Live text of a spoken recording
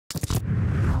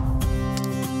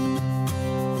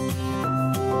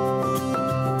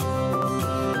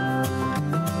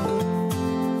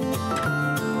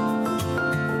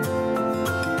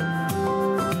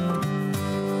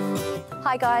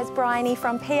guys, Bryony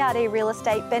from PRD Real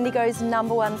Estate, Bendigo's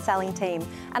 #1 selling team.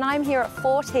 And I'm here at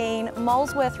 14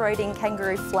 Molesworth Road in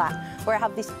Kangaroo Flat, where I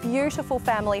have this beautiful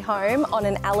family home on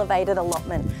an elevated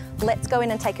allotment. Let's go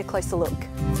in and take a closer look.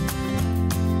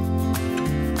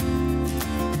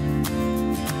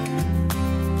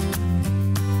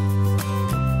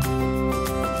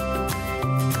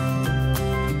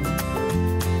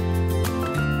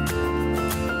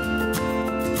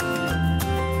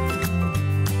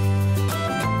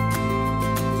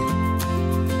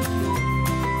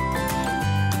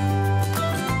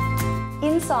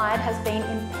 Inside has been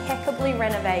impeccably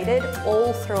renovated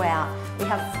all throughout. We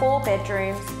have 4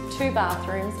 bedrooms, 2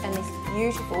 bathrooms and this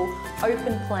beautiful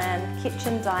open plan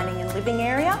kitchen, dining and living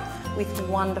area with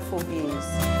wonderful views.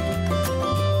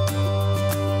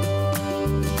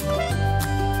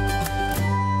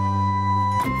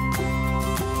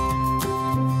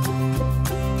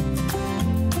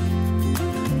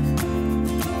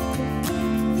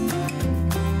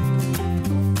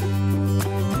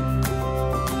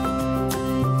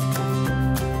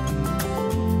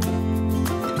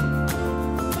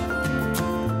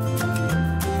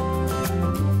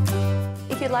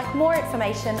 If you'd like more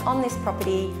information on this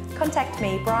property, contact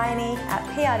me, Bryony, at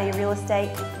PRD Real Estate,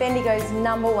 Bendigo's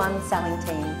 #1 selling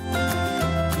team.